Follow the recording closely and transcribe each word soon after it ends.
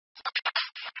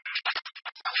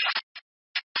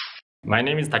My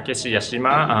name is Takeshi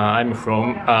Yashima. I'm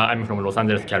from Los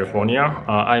Angeles, California.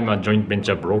 I'm a joint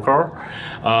venture broker.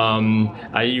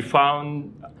 I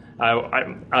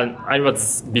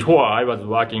was before I was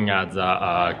working as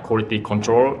a quality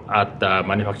control at the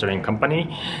manufacturing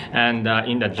company, and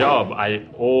in the job I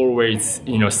always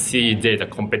see there's a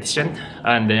competition,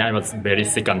 and then I was very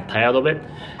sick and tired of it.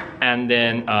 And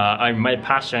then my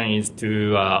passion is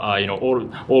to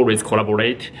always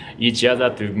collaborate each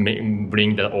other to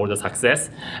bring all the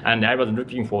success. And I was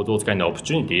looking for those kind of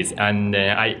opportunities, and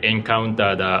I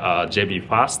encountered JB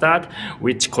Fast Start,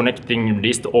 which connecting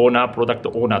list owner, product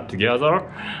owner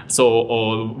together.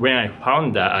 So when I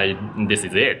found that, this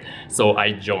is it. So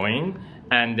I joined.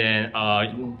 And then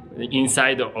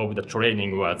inside of the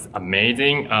training was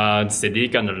amazing.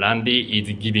 Siddique and Randy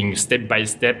is giving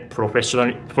step-by-step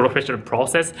professional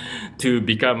process to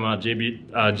become a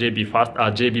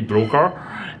JB broker.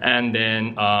 And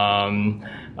then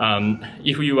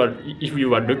if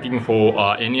you are looking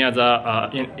for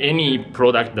any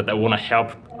product that I want to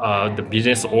help the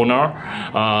business owner,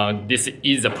 this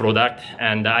is a product,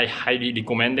 and I highly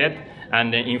recommend it.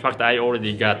 And in fact, I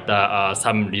already got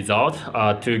some results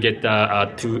to get 2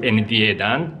 NDA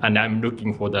done, and I'm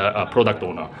looking for the product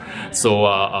owner. So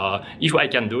if I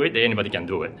can do it, anybody can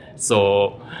do it.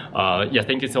 So yeah,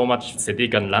 thank you so much,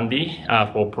 Siddique and Randy,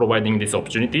 for providing this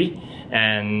opportunity,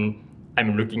 and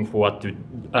I'm looking forward to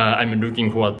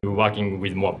working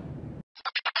with more.